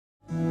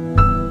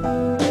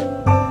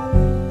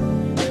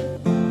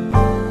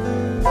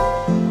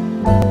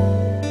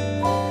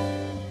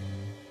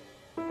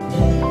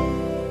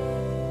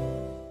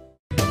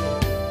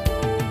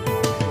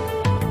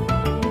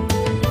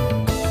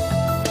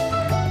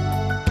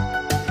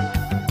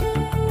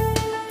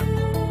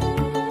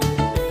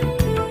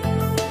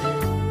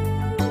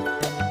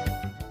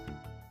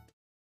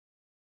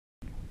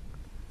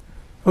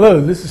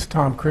Hello, this is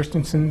Tom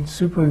Christensen,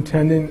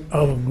 Superintendent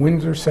of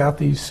Windsor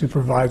Southeast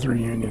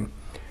Supervisory Union.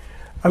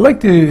 I'd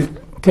like to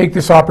take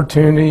this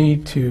opportunity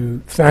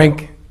to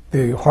thank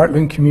the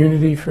Hartland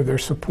community for their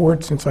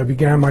support since I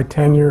began my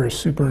tenure as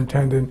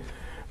superintendent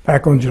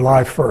back on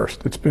July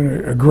 1st. It's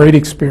been a great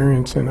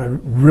experience, and I've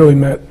really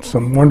met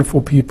some wonderful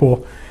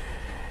people,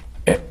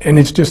 and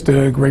it's just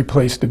a great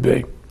place to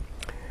be.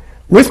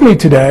 With me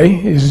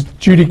today is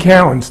Judy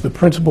Cowens, the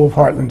principal of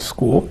Hartland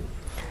School.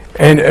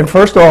 And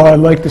first of all,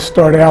 I'd like to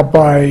start out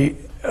by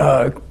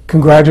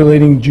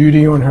congratulating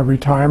Judy on her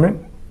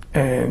retirement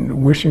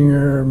and wishing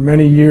her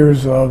many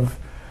years of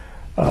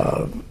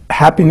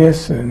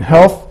happiness and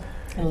health.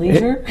 And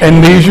leisure.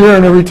 And leisure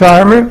in her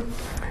retirement.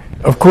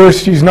 Of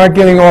course, she's not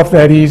getting off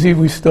that easy.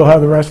 We still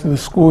have the rest of the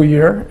school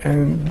year,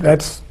 and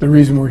that's the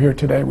reason we're here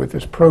today with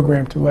this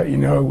program, to let you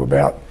know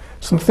about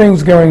some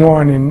things going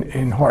on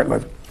in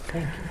Hartland.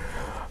 Thank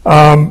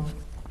you.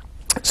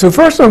 So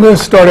first I'm going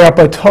to start out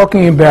by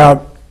talking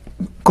about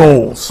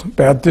goals,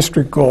 about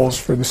district goals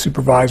for the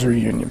supervisory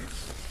union.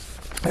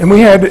 And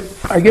we had,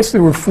 I guess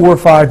there were 4 or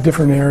 5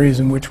 different areas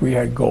in which we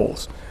had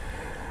goals.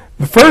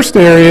 The first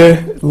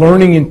area,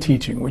 learning and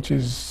teaching, which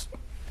is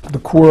the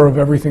core of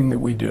everything that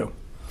we do.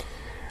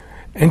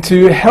 And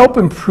to help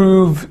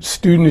improve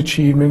student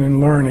achievement and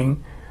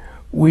learning,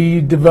 we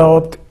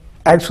developed,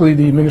 actually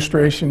the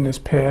administration this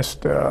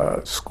past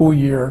school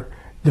year,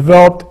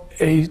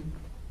 developed a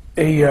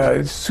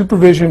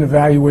supervision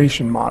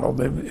evaluation model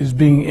that is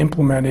being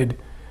implemented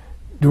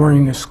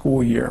during the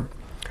school year.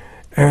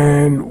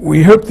 And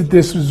we hope that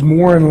this is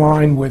more in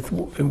line with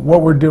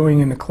what we're doing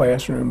in the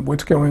classroom,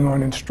 what's going on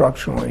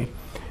instructionally.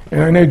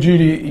 And I know,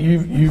 Judy,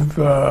 you've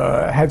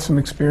had some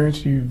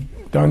experience.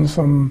 You've done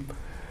some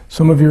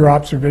of your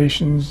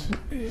observations.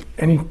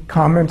 Any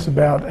comments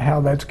about how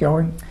that's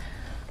going?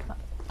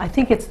 I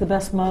think it's the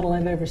best model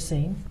I've ever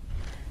seen.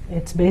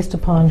 It's based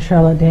upon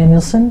Charlotte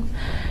Danielson,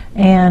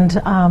 and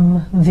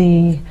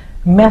the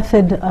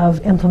method of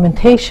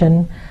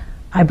implementation,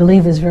 I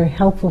believe, is very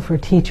helpful for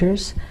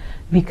teachers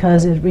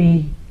because it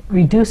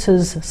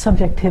reduces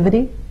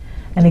subjectivity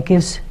and it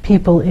gives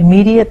people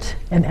immediate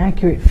and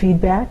accurate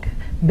feedback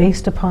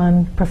based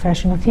upon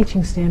professional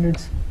teaching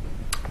standards.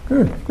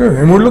 Good, good.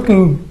 And we're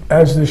looking,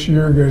 as this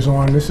year goes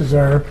on, this is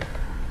our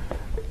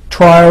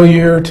trial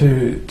year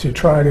to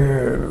try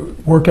to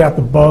work out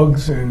the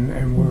bugs,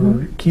 and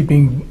we're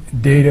keeping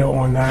data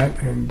on that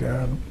and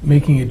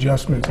making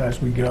adjustments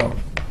as we go.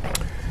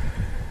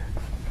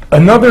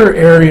 Another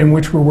area in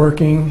which we're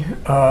working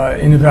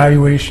in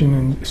evaluation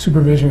and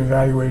supervision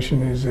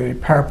evaluation is a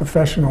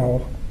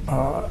paraprofessional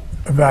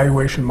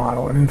evaluation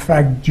model. And in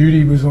fact,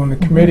 Judy was on the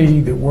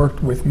committee that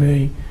worked with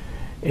me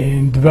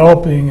in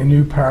developing a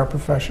new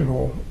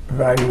paraprofessional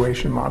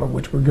evaluation model,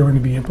 which we're going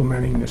to be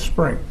implementing this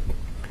spring.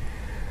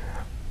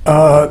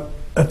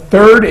 A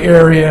third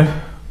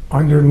area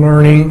under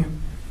learning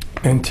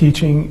and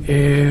teaching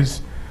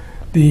is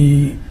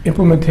the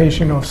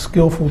implementation of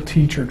skillful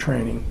teacher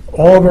training.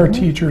 All of our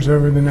teachers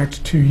over the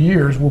next 2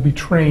 years will be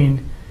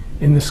trained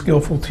in the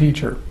skillful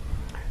teacher.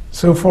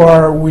 So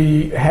far,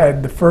 we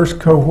had the first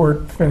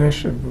cohort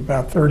finish of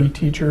about 30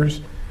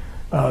 teachers.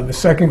 The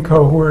second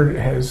cohort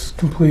has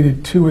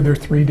completed 2 of their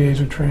 3 days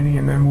of training,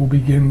 and then we'll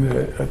begin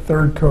a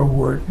third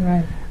cohort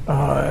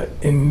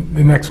in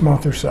the next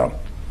month or so.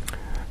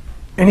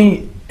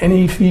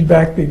 Any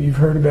feedback that you've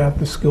heard about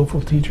the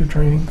skillful teacher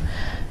training?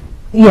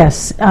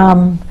 Yes.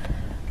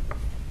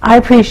 I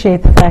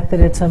appreciate the fact that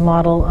it's a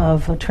model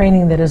of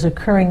training that is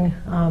occurring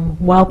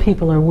while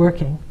people are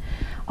working.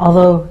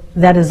 Although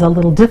that is a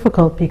little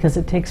difficult because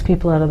it takes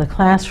people out of the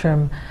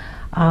classroom,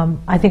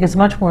 I think it's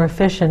much more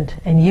efficient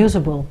and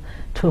usable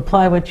to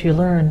apply what you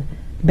learn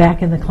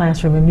back in the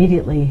classroom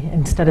immediately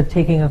instead of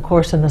taking a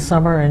course in the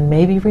summer and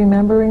maybe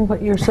remembering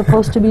what you're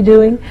supposed to be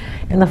doing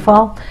in the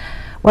fall.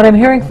 What I'm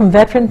hearing from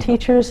veteran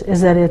teachers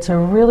is that it's a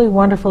really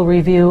wonderful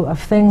review of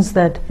things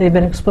that they've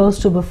been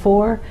exposed to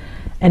before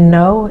and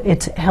know.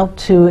 It's helped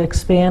to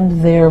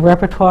expand their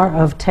repertoire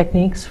of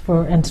techniques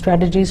and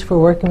strategies for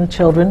working with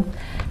children,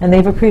 and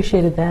they've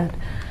appreciated that.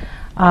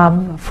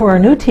 For our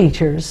new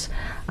teachers,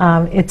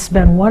 it's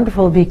been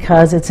wonderful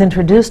because it's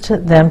introduced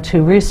them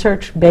to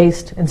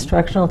research-based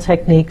instructional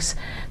techniques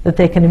that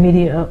they can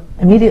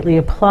immediately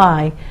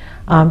apply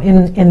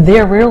in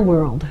their real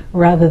world,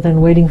 rather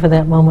than waiting for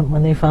that moment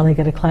when they finally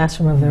get a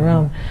classroom of their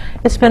own.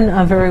 It's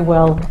been very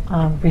well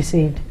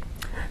received.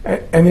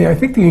 And I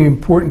think the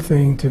important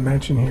thing to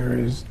mention here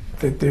is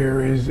that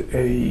there is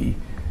the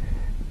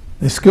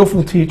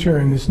skillful teacher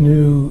and this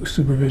new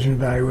supervision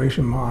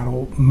evaluation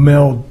model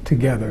meld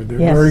together.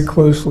 They're very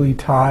closely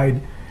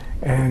tied,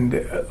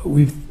 and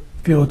we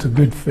feel it's a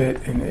good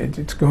fit, and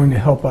it's going to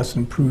help us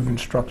improve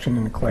instruction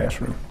in the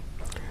classroom.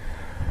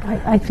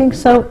 I think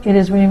so. It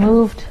has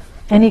removed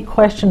any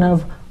question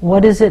of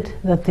what is it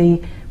that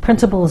the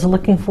principal is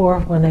looking for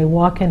when they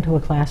walk into a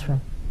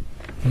classroom.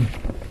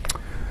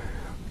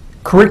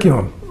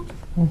 Curriculum.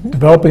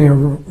 Developing a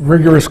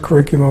rigorous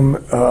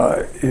curriculum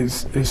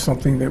is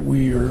something that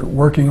we are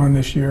working on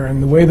this year,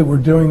 and the way that we're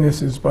doing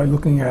this is by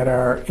looking at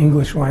our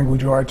English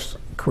language arts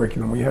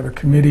curriculum. We have a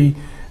committee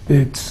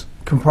that's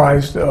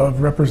comprised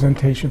of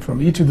representation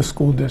from each of the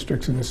school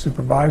districts in the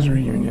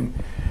supervisory union.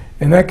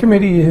 And that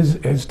committee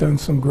has done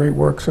some great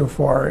work so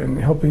far in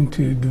helping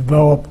to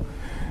develop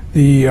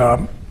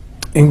the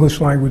English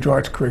language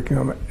arts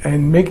curriculum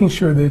and making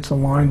sure that it's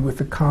aligned with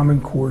the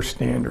Common Core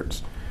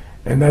standards.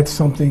 And that's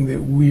something that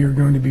we are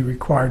going to be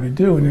required to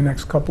do in the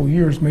next couple of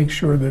years, make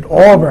sure that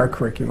all of our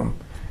curriculum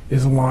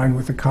is aligned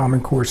with the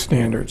Common Core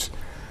standards.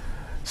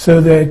 So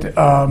that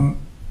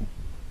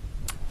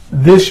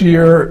this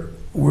year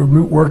we're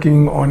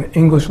working on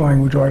English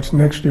language arts.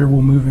 Next year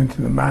we'll move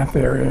into the math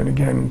area and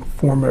again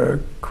form a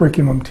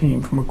curriculum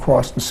team from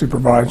across the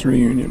supervisory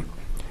union.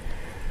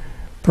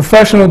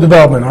 Professional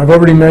development. I've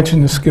already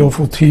mentioned the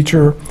skillful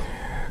teacher.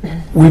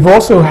 We've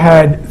also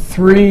had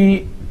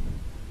 3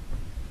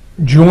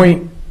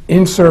 joint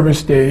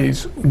in-service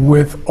days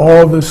with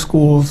all the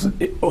school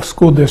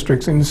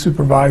districts in the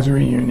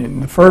supervisory union.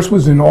 The first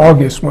was in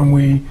August when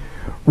we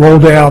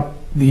rolled out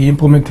the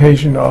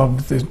implementation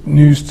of the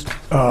new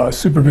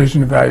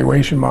supervision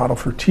evaluation model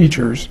for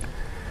teachers.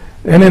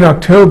 And in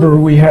October,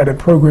 we had a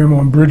program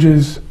on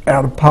Bridges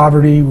Out of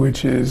Poverty,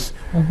 which is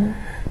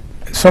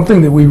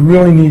something that we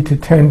really need to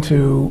tend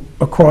to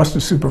across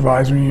the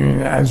supervisory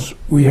union as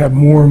we have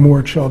more and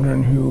more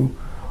children who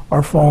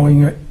are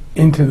falling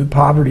into the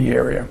poverty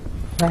area.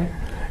 Right.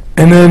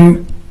 And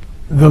then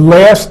the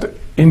last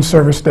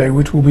in-service day,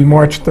 which will be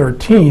March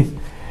 13th,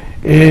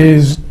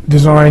 is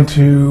designed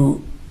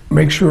to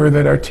make sure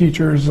that our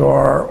teachers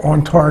are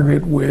on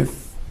target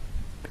with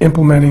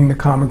implementing the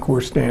Common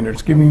Core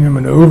standards, giving them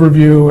an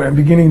overview and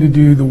beginning to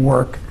do the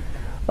work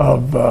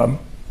of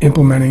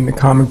implementing the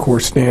Common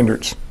Core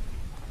standards.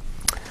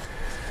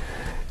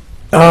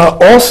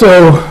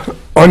 Also,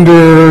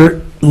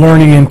 under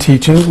learning and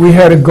teaching, we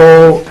had a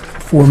goal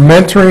for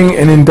mentoring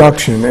and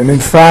induction. And in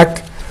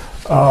fact,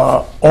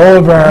 all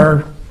of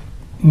our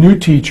new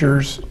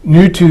teachers,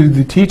 new to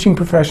the teaching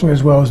profession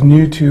as well as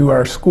new to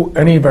our school,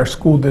 any of our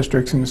school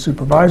districts in the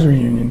supervisory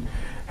union,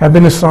 have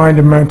been assigned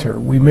a mentor.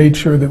 We made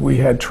sure that we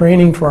had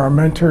training for our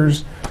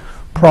mentors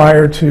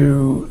prior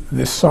to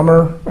this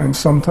summer, and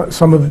some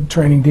of the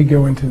training did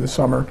go into the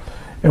summer.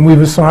 And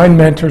we've assigned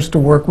mentors to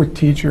work with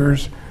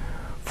teachers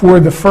for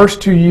the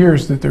first 2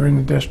 years that they're in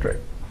the district.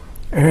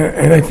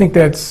 And I think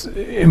that's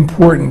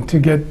important to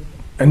get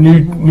a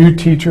new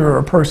teacher or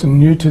a person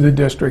new to the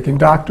district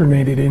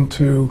indoctrinated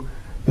into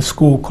the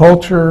school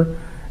culture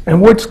and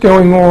what's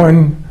going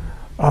on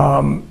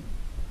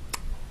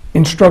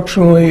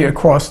instructionally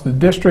across the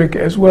district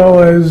as well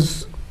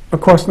as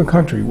across the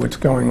country, what's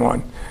going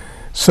on.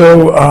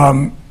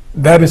 So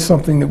that is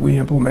something that we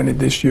implemented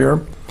this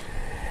year.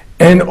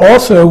 And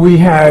also we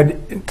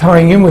had,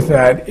 tying in with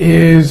that,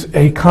 is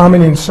a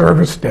common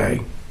in-service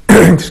day,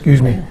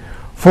 excuse me,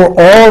 for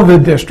all the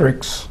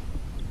districts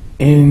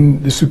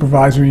in the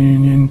supervisory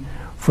union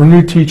for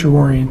new teacher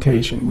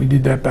orientation. We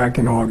did that back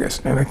in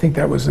August, and I think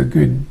that was a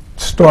good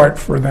start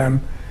for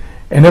them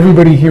and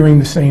everybody hearing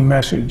the same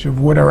message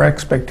of what our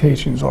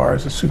expectations are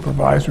as a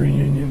supervisory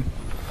union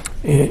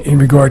in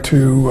regard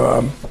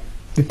to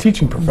the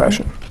teaching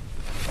profession.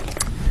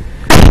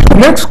 The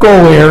next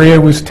goal area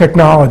was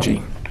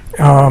technology.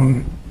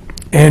 And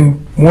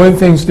one of the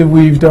things that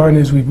we've done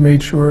is we've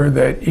made sure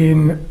that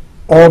in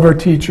all of our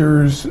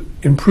teachers'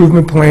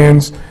 improvement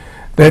plans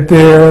that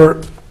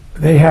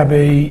they have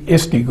a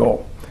ISTE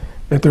goal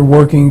that they're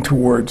working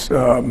towards.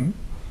 Can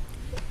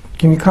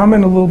you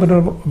comment a little bit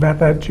about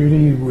that,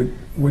 Judy?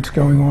 What's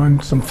going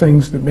on, some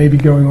things that may be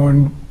going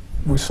on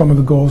with some of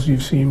the goals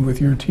you've seen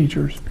with your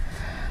teachers?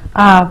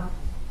 I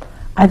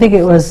think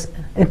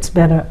it's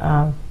been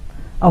a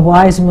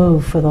wise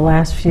move for the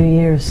last few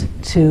years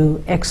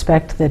to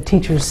expect that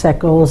teachers set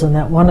goals and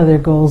that one of their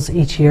goals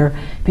each year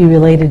be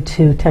related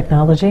to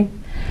technology.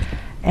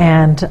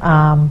 And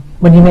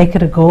when you make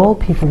it a goal,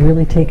 people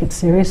really take it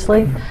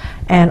seriously.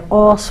 And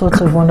all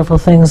sorts of wonderful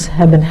things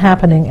have been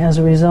happening as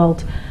a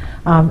result.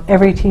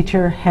 Every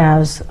teacher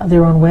has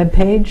their own web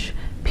page.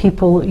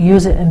 People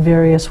use it in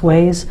various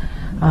ways,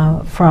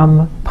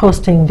 from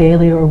posting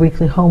daily or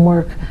weekly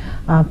homework,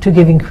 to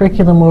giving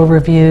curriculum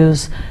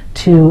overviews,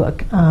 to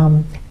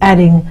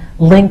adding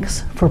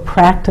links for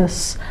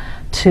practice,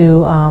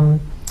 to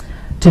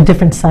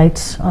different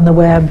sites on the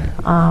web,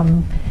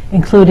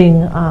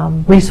 including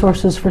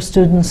resources for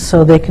students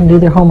so they can do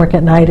their homework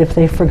at night if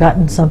they've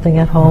forgotten something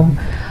at home,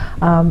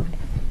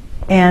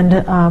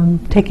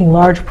 and taking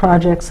large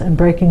projects and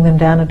breaking them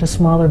down into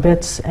smaller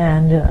bits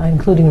and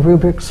including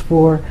rubrics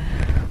for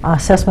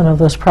assessment of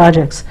those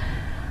projects.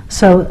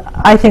 So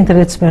I think that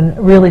it's been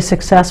really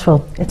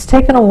successful. It's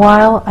taken a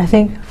while, I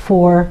think,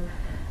 for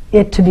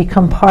it to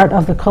become part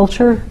of the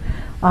culture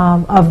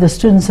of the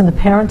students and the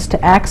parents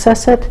to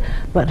access it,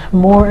 but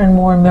more and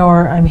more and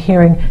more I'm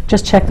hearing,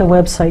 just check the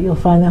website, you'll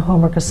find the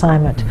homework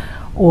assignment.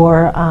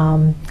 Or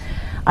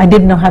I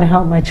didn't know how to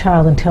help my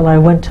child until I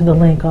went to the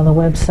link on the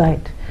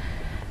website.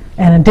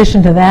 In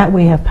addition to that,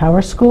 we have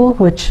Power School,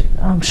 which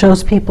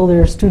shows people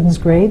their students'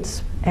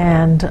 grades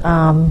And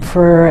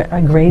for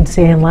a grade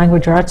C in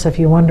language arts, if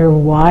you wonder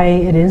why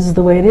it is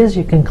the way it is,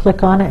 you can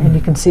click on it and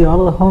you can see all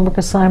of the homework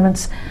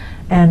assignments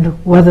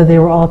and whether they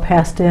were all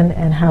passed in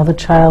and how the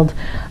child,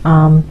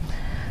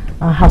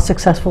 how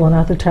successful or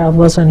not the child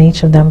was on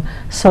each of them.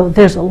 So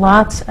there's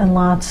lots and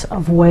lots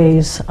of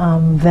ways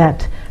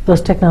that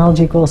those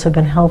technology goals have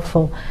been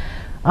helpful.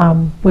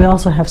 We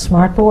also have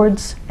smart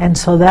boards, and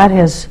so that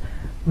has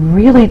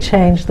really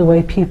changed the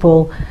way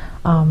people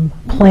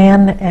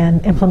plan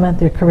and implement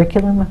their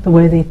curriculum, the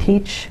way they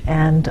teach,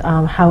 and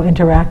how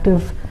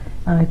interactive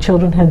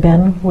children have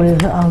been with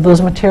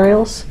those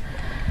materials.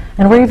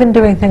 And we're even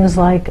doing things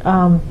like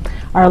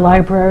our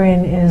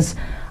librarian is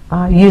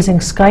using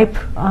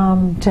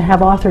Skype to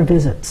have author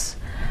visits,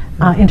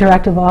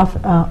 interactive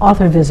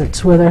author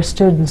visits with our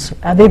students.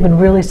 They've been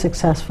really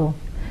successful.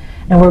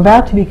 And we're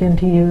about to begin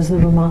to use the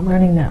Vermont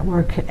Learning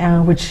Network,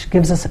 which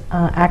gives us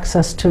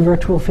access to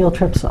virtual field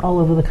trips all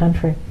over the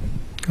country.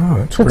 Oh,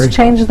 that's so great. It's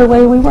changed the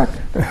way we work.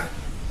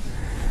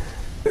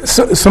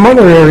 So, some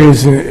other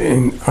areas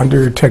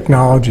under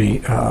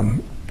technology,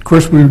 of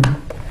course, we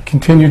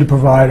continue to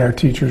provide our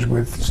teachers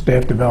with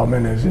staff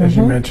development, as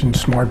you mentioned,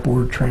 smart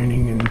board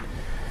training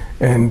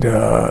and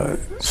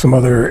some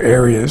other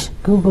areas.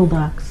 Google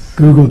Docs.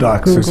 Google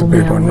Docs is a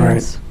big one, right?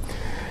 Yes.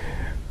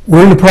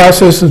 We're in the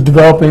process of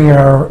developing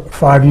our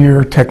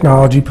 5-year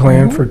technology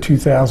plan for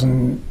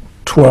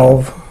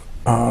 2012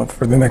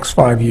 for the next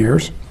 5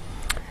 years.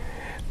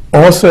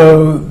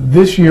 Also,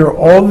 this year,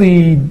 all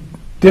the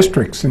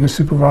districts in the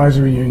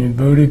supervisory union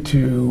voted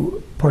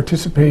to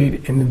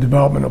participate in the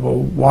development of a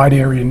wide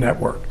area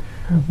network,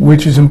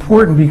 which is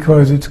important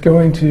because it's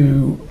going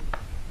to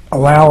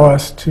allow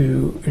us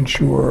to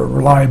ensure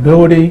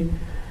reliability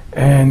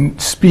and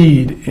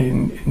speed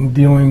in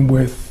dealing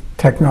with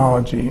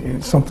technology.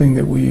 It's something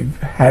that we've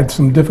had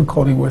some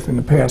difficulty with in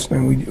the past,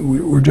 and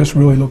we're just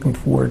really looking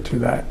forward to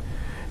that,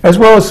 as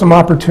well as some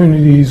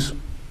opportunities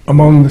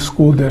among the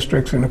school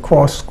districts and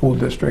across school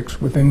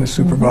districts within the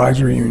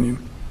supervisory union.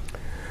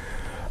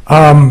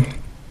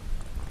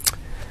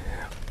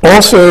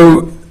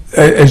 Also,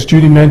 as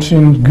Judy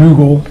mentioned,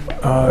 Google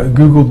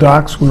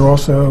Docs, we're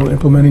also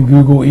implementing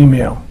Google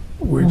Email,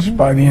 which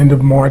by the end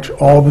of March,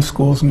 all the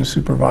schools in the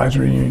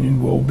supervisory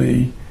union will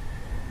be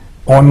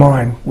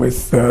online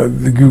with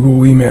the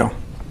Google email.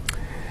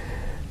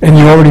 And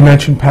you already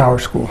mentioned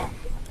PowerSchool.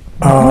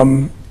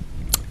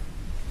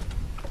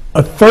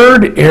 A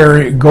third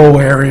goal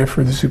area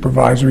for the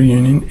supervisory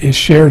union is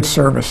shared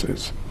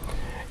services.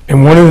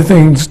 And one of the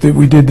things that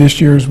we did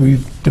this year is we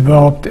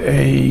developed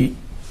a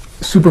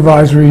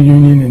supervisory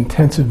union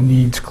intensive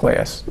needs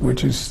class,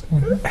 which is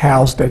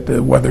housed at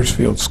the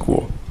Weathersfield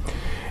School.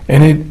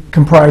 And it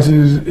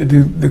comprises,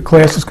 the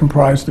class is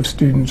comprised of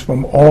students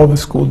from all the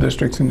school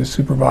districts in the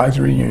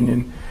supervisory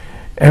union.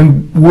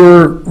 And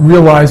we're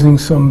realizing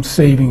some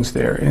savings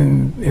there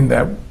in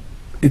that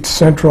it's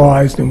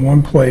centralized in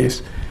one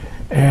place,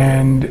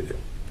 and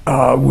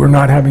we're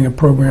not having a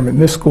program in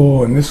this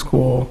school and this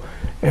school,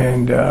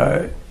 and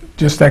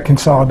just that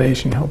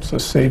consolidation helps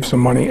us save some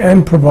money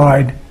and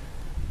provide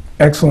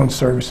excellent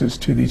services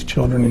to these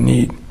children in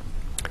need.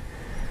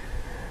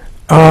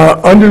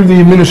 Under the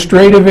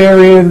administrative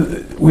area,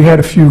 we had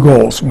a few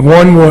goals.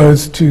 One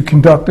was to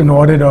conduct an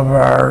audit of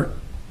our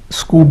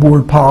school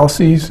board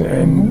policies,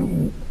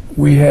 and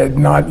we had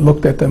not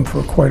looked at them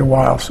for quite a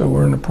while, so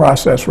we're in the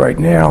process right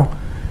now.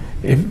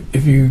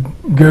 If you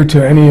go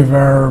to any of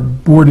our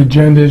board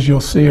agendas,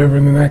 you'll see over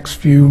the next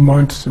few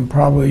months and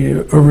probably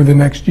over the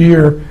next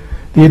year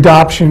the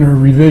adoption or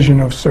revision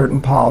of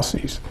certain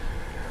policies.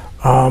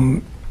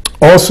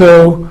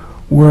 Also,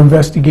 we're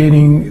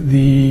investigating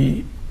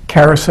the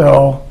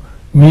carousel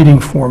meeting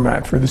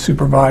format for the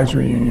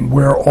supervisory union,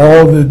 where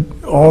all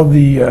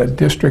the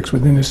districts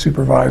within the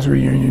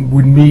supervisory union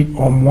would meet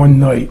on one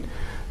night.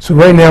 So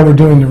right now we're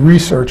doing the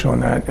research on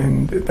that,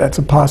 and that's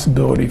a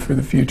possibility for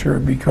the future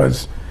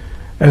because,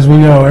 as we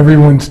know,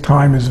 everyone's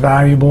time is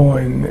valuable,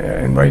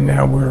 and right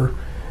now we're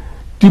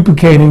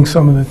duplicating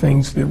some of the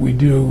things that we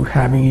do,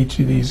 having each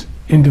of these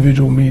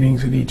individual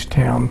meetings at each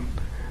town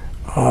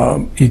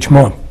each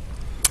month.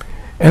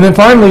 And then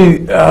finally,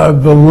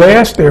 the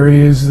last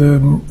area is the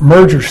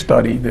merger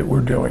study that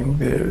we're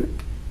doing,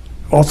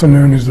 also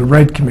known as the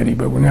RED Committee,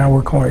 but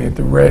we're calling it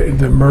the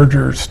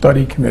Merger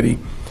Study Committee.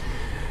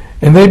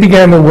 And they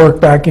began their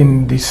work back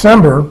in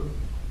December,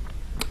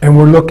 and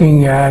we're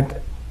looking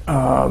at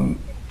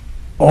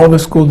all the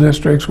school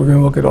districts. We're going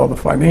to look at all the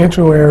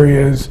financial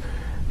areas,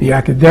 the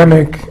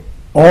academic,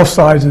 all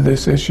sides of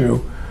this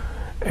issue,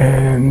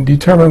 and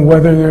determine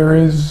whether there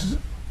is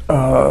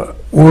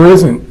or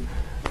isn't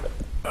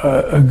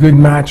a good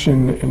match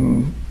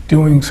in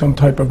doing some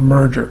type of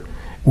merger.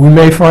 We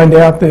may find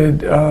out that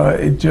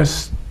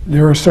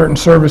there are certain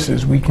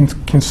services we can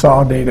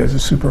consolidate as a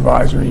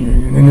supervisory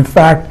union. And in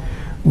fact,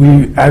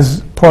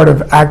 as part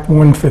of Act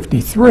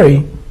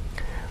 153,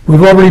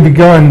 we've already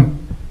begun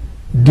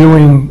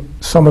doing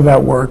some of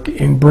that work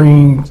in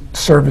bringing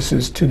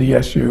services to the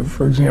SU,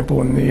 for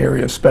example, in the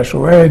area of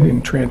special ed,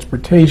 in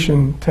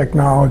transportation,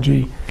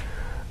 technology,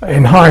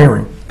 and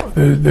hiring.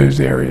 those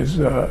areas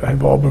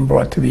have all been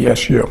brought to the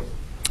SU.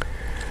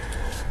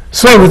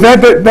 So with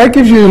that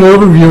gives you an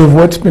overview of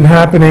what's been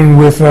happening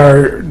with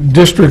our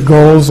district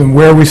goals and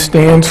where we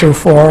stand so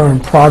far in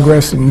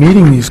progress in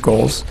meeting these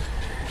goals.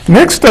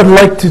 Next, I'd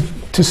like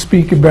to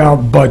speak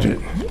about budget.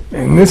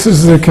 And this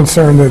is a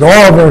concern that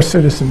all of our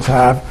citizens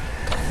have.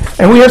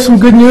 And we have some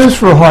good news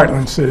for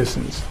Hartland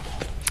citizens.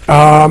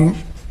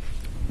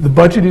 The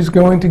budget is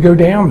going to go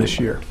down this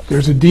year.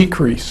 There's a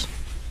decrease.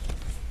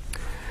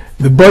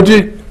 The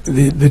budget,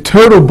 the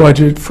total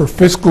budget for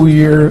fiscal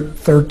year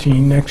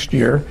 13 next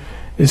year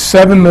is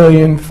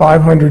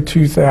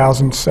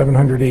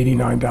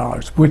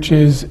 $7,502,789, which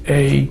is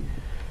a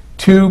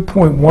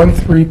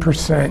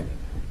 2.13%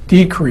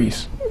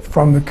 decrease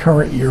from the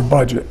current year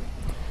budget.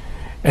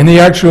 And the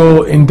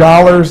actual, in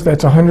dollars,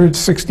 that's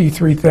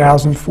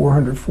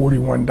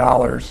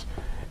 $163,441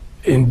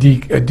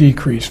 a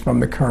decrease from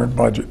the current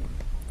budget.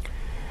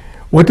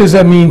 What does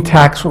that mean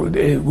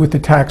with the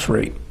tax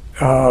rate?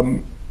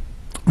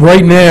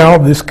 Right now,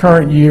 this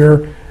current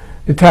year,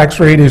 the tax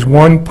rate is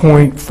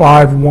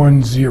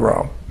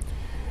 1.510.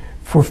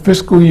 For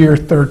fiscal year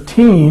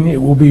 13, it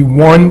will be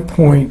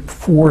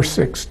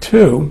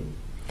 1.462,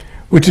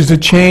 which is a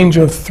change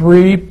of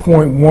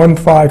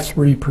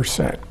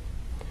 3.153%.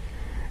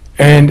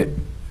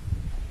 And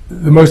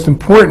the most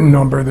important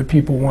number that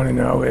people want to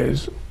know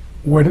is,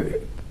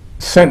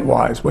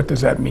 cent-wise, what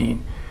does that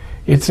mean?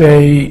 It's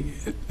a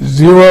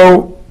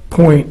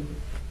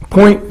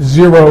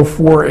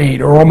 0.048,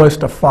 or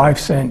almost a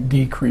 5-cent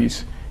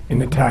decrease in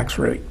the tax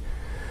rate.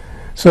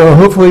 So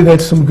hopefully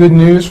that's some good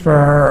news for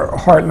our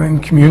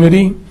Hartland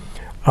community.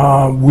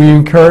 We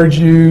encourage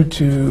you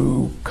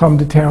to come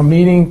to town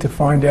meeting to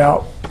find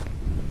out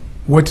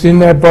what's in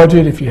that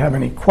budget. If you have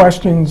any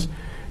questions,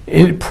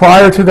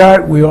 prior to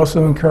that, we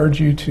also encourage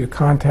you to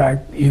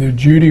contact either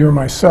Judy or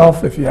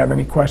myself if you have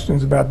any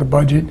questions about the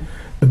budget.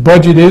 The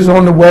budget is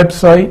on the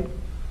website.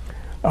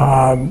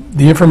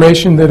 The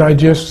information that I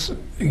just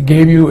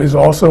gave you is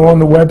also on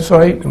the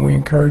website, and we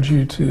encourage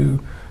you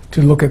to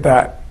look at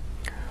that.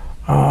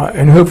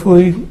 And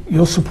hopefully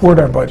you'll support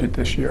our budget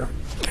this year.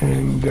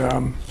 And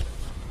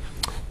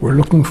we're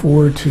looking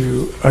forward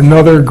to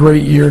another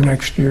great year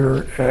next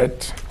year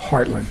at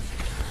Hartland.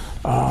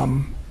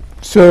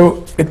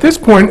 So at this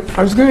point,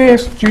 I was going to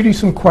ask Judy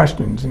some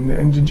questions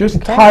and to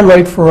just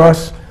highlight for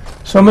us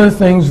some of the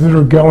things that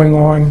are going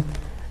on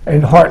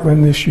at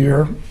Hartland this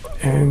year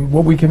and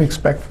what we can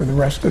expect for the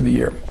rest of the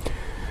year.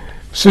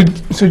 So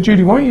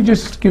Judy, why don't you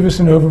just give us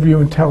an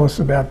overview and tell us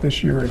about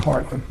this year at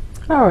Hartland?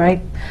 All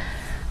right.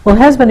 Well, it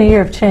has been a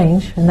year of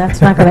change, and that's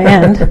not going to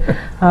end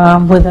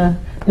with a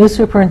new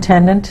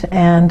superintendent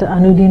and a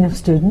new dean of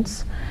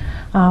students.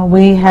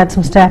 We had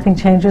some staffing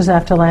changes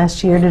after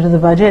last year due to the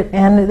budget,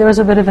 and there was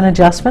a bit of an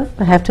adjustment,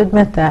 I have to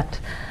admit that.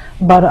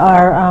 But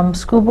our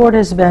school board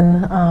has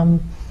been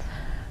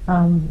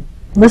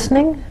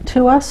listening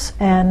to us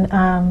and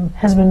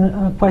has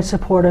been quite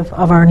supportive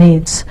of our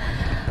needs.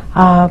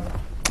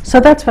 So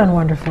that's been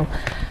wonderful.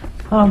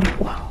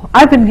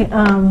 I've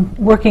been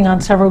working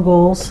on several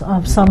goals,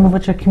 some of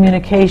which are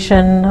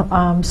communication,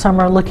 some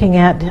are looking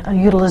at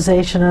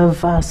utilization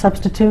of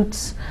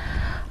substitutes.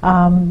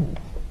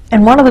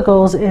 And one of the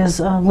goals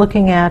is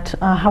looking at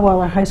how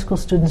well our high school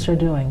students are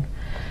doing.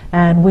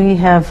 And we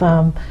have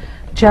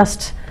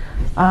just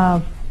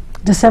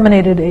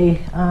disseminated a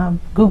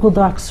Google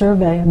Doc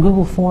survey, a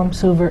Google Form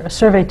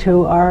survey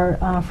to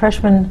our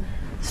freshman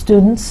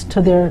students,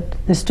 to the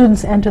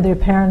students and to their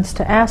parents,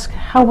 to ask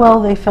how well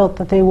they felt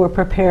that they were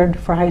prepared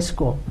for high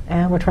school.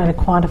 And we're trying to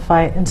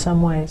quantify it in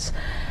some ways.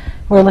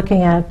 We're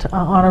looking at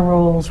honor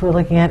rolls, we're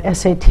looking at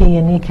SAT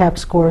and NECAP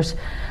scores.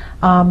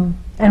 And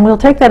we'll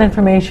take that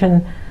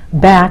information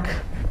back,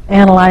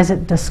 analyze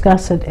it,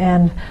 discuss it,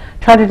 and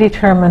try to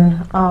determine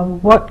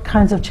what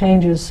kinds of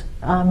changes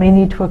may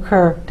need to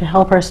occur to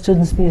help our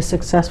students be as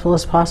successful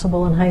as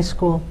possible in high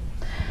school.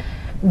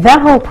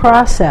 That whole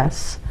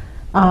process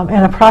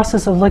and a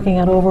process of looking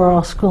at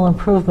overall school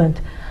improvement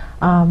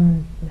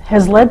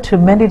has led to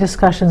many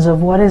discussions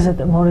of what is it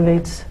that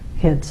motivates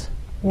kids,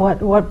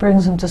 what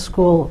brings them to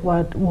school,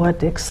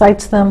 what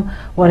excites them,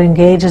 what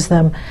engages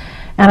them.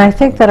 And I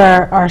think that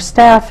our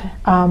staff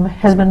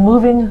has been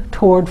moving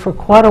toward, for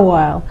quite a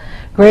while,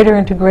 greater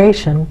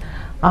integration,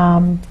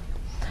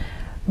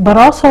 but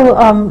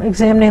also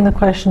examining the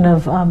question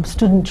of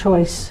student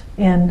choice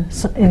in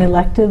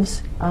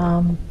electives.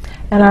 And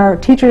our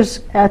teachers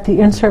at the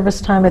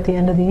in-service time at the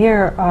end of the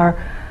year are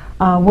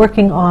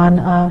working on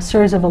a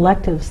series of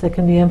electives that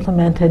can be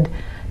implemented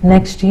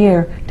next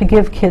year to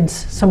give kids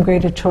some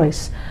greater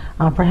choice,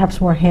 perhaps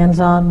more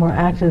hands-on, more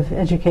active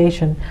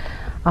education.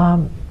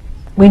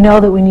 We know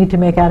that we need to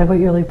make adequate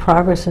yearly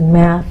progress in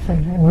math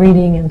and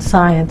reading and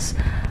science,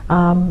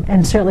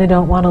 and certainly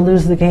don't want to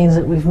lose the gains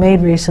that we've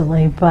made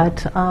recently,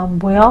 but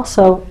we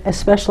also,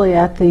 especially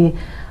at the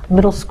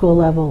middle school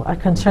level, are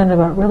concerned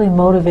about really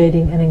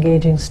motivating and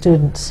engaging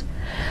students.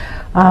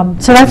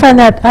 So I find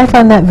that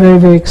very,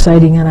 very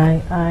exciting, and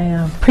I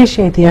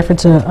appreciate the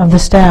efforts of the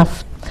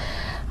staff.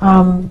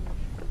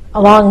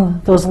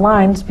 Along those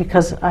lines,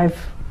 because I've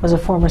was a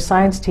former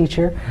science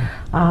teacher.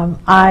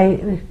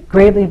 I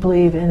greatly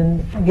believe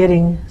in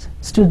getting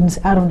students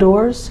out of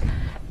doors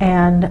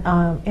and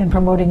in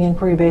promoting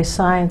inquiry-based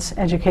science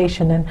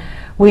education. And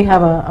we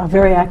have a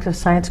very active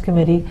science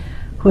committee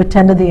who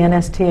attended the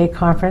NSTA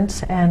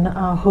conference and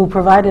who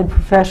provided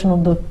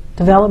professional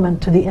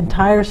development to the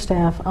entire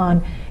staff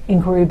on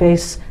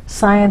inquiry-based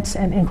science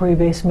and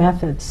inquiry-based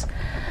methods.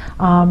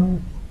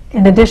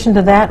 In addition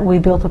to that, we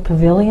built a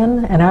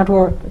pavilion, an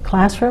outdoor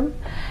classroom,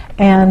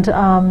 and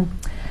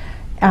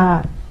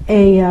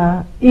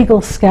a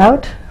Eagle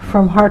Scout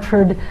from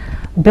Hartford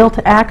built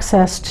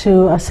access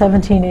to a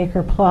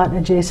 17-acre plot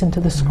adjacent to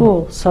the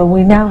school. So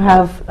we now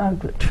have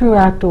a true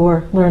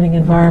outdoor learning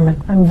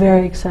environment. I'm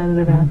very excited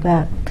about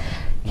that.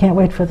 Can't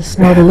wait for the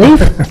snow to leave.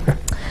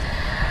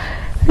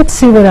 Let's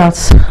see what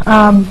else.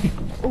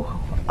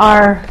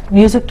 Our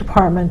music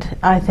department,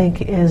 I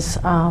think, is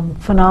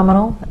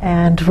phenomenal,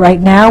 and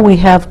right now we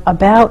have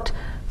about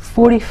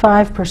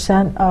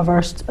 45% of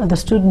the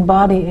student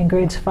body in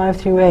grades 5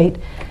 through 8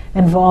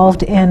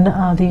 involved in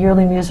the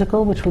yearly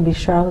musical, which will be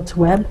Charlotte's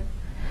Web.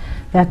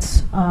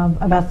 That's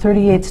about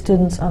 38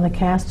 students on the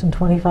cast and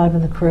 25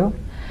 in the crew.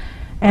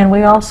 And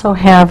we also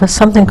have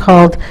something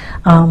called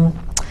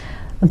the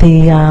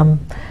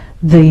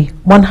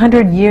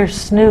 100-Year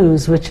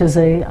Snooze, which is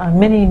a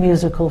mini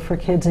musical for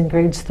kids in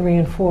grades 3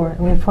 and 4. And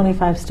we have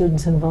 25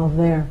 students involved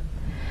there.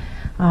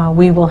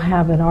 We will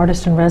have an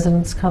artist in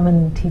residence come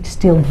and teach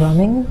steel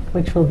drumming,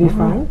 which will be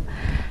fun.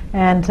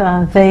 And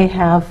they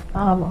have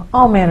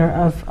all manner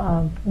of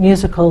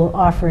musical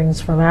offerings,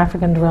 from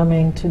African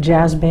drumming to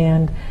jazz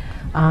band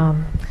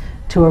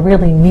to a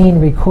really mean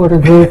recorder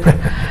group.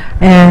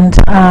 And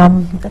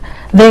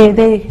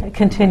they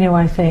continue,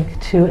 I think,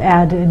 to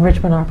add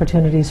enrichment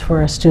opportunities for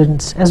our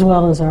students, as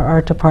well as our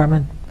art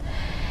department.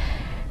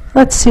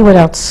 Let's see what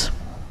else.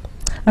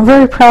 I'm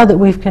very proud that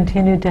we've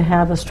continued to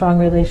have a strong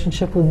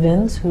relationship with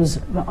VINS, who's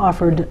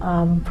offered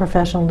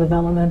professional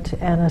development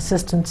and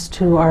assistance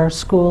to our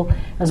school,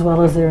 as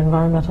well as their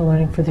Environmental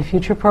Learning for the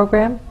Future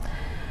program.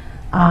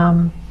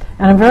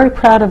 And I'm very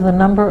proud of the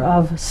number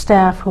of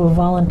staff who have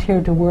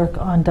volunteered to work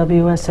on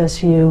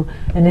WSSU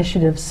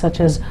initiatives, such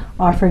as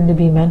offering to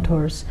be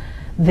mentors.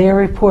 They're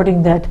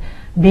reporting that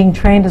being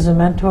trained as a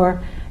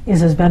mentor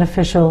is as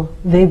beneficial,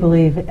 they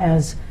believe,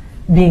 as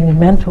being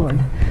mentored.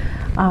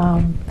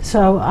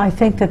 So I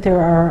think that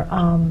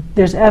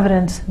there's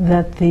evidence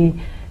that the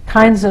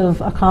kinds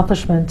of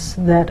accomplishments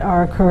that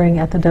are occurring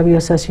at the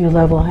WSSU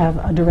level have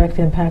a direct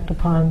impact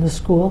upon the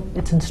school,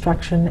 its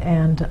instruction,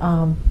 and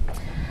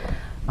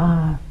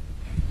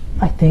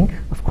I think,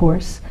 of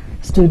course,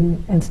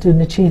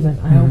 student achievement.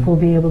 I hope we'll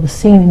be able to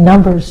see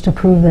numbers to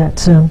prove that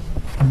soon.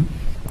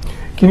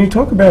 Can you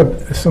talk about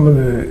some of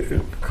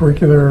the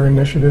curricular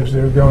initiatives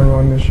that are going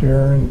on this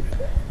year?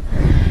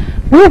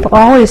 We have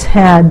always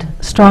had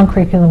strong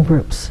curriculum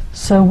groups.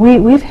 So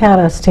we've had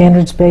a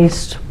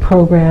standards-based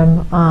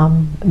program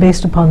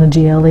based upon the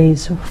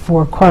GLEs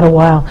for quite a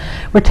while.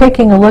 We're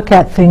taking a look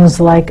at things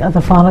like the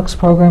phonics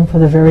program for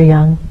the very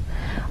young.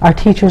 Our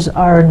teachers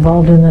are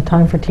involved in the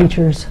Time for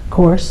Teachers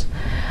course.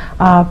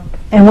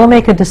 And we'll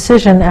make a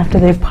decision after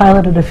they've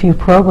piloted a few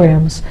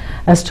programs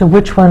as to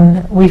which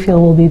one we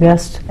feel will be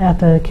best at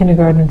the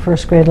kindergarten and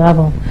first grade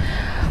level.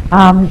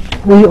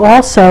 We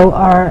also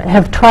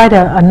have tried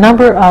a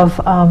number of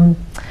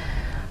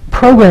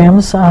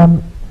programs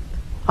on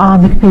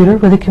the computer,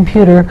 with a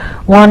computer.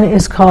 One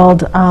is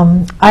called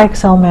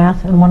IXL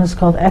Math and one is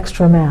called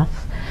Extra Math.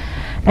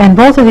 And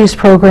both of these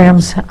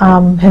programs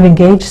have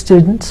engaged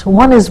students.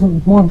 One is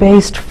more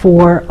based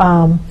for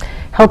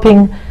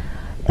helping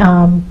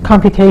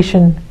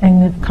computation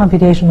and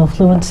computational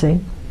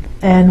fluency.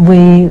 And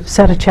we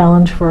set a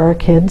challenge for our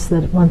kids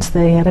that once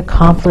they had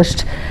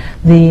accomplished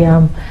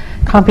the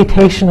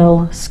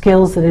computational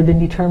skills that had been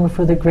determined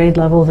for the grade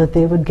level, that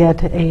they would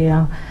get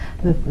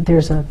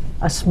there's a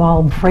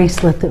small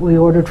bracelet that we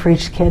ordered for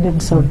each kid,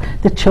 and so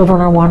the children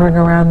are wandering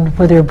around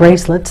with their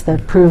bracelets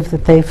that prove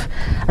that they've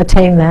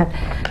attained that.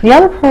 The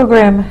other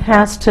program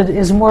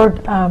is more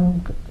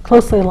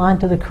closely aligned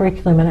to the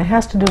curriculum, and it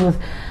has to do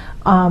with,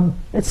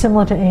 it's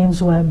similar to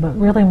Ames Web, but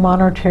really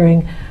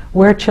monitoring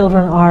where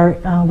children are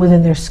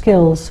within their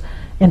skills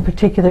in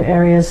particular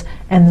areas,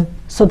 and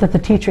so that the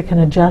teacher can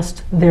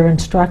adjust their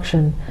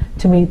instruction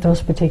to meet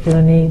those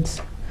particular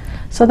needs.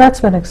 So that's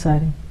been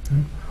exciting.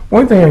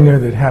 One thing I know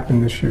that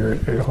happened this year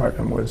at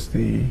Hartland was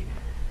the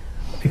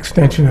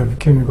extension of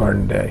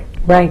Kindergarten Day.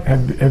 Right.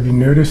 Have you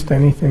noticed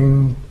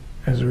anything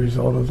as a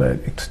result of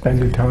that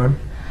extended time?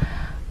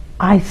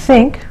 I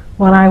think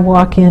when I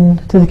walk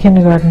into the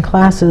kindergarten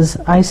classes,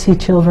 I see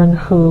children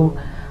who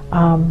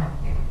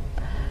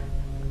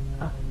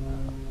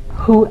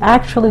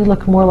actually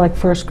look more like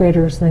first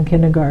graders than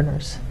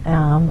kindergartners.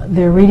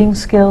 Their reading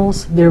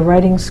skills, their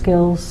writing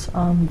skills,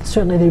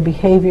 certainly their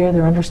behavior,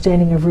 their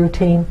understanding of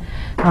routine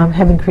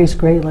have increased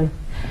greatly.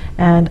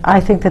 And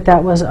I think that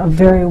that was a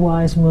very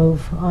wise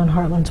move on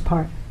Hartland's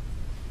part.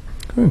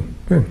 Good,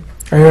 good.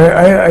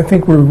 I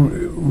think we're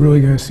really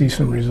going to see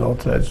some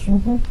results as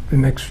the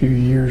next few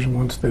years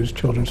once those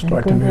children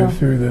start to move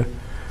through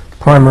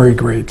primary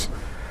grades.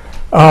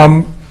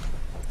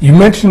 You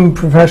mentioned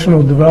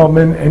professional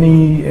development.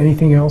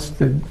 Anything else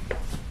that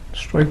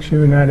strikes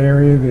you in that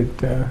area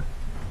that?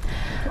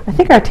 I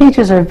think our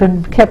teachers have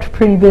been kept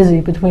pretty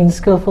busy between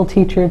skillful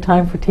teacher,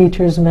 time for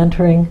teachers,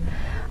 mentoring.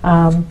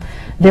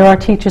 There are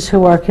teachers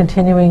who are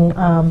continuing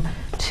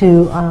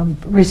to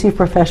receive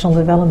professional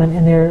development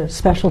in their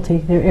specialty,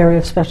 their area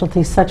of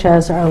specialty, such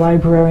as our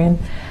librarian,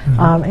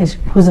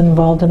 who's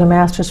involved in a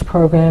master's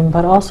program,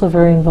 but also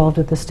very involved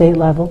at the state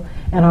level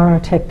and on our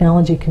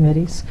technology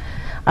committees.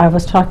 I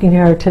was talking to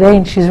her today,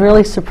 and she's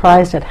really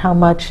surprised at how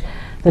much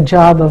the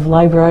job of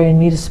librarian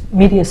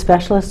media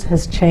specialist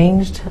has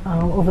changed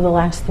over the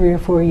last 3 or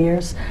 4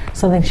 years,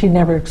 something she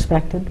never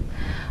expected.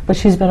 But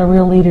she's been a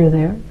real leader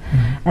there.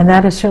 And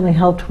that has certainly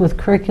helped with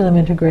curriculum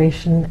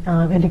integration,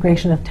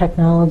 integration of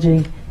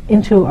technology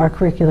into our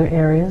curricular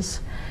areas.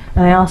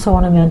 And I also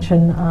want to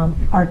mention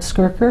Art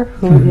Skirker,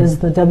 who is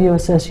the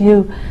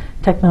WSSU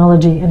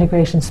Technology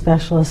Integration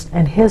Specialist,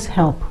 and his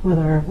help with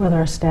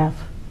our staff.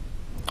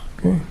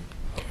 Okay.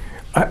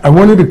 I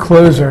wanted to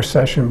close our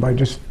session by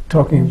just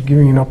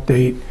giving an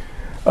update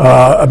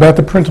about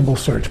the principal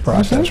search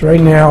process.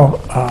 Right now,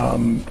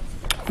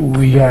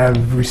 we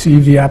have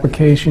received the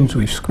applications,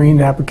 we've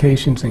screened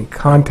applications and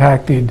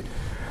contacted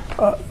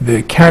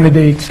the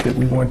candidates that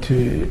we want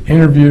to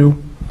interview.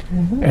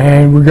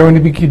 And we're going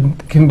to be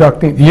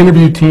conducting, the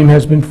interview team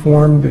has been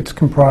formed. It's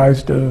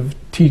comprised of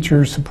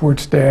teachers, support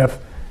staff,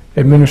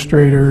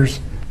 administrators,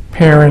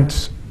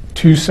 parents,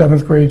 2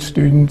 7th grade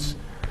students,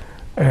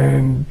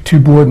 and 2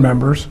 board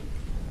members.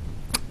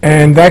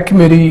 And that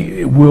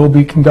committee will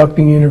be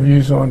conducting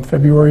interviews on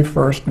February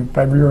 1st and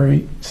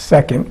February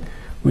 2nd.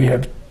 We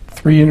have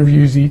 3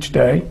 interviews each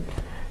day,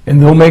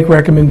 and they'll make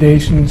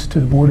recommendations to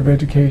the Board of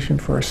Education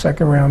for a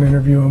second round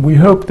interview. And we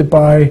hope that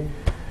by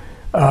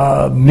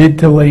mid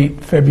to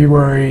late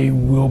February,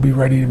 we'll be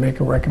ready to make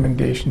a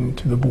recommendation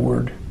to the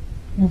board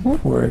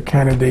for a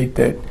candidate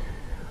that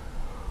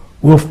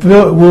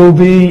will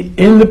be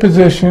in the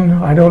position.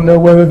 I don't know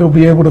whether they'll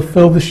be able to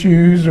fill the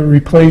shoes or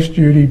replace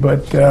Judy,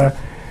 but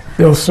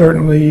they'll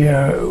certainly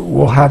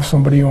will have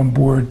somebody on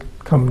board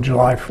come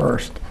July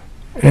 1st.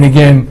 And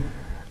again,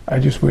 I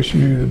just wish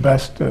you the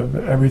best of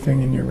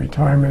everything in your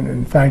retirement,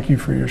 and thank you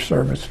for your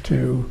service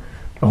to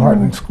the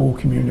Hartland school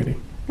community.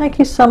 Thank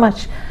you so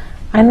much.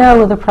 I know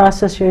with the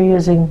process you're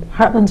using,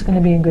 Hartland's going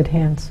to be in good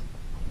hands.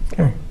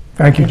 Okay.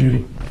 Thank you,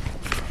 Judy.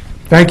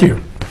 Thank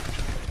you.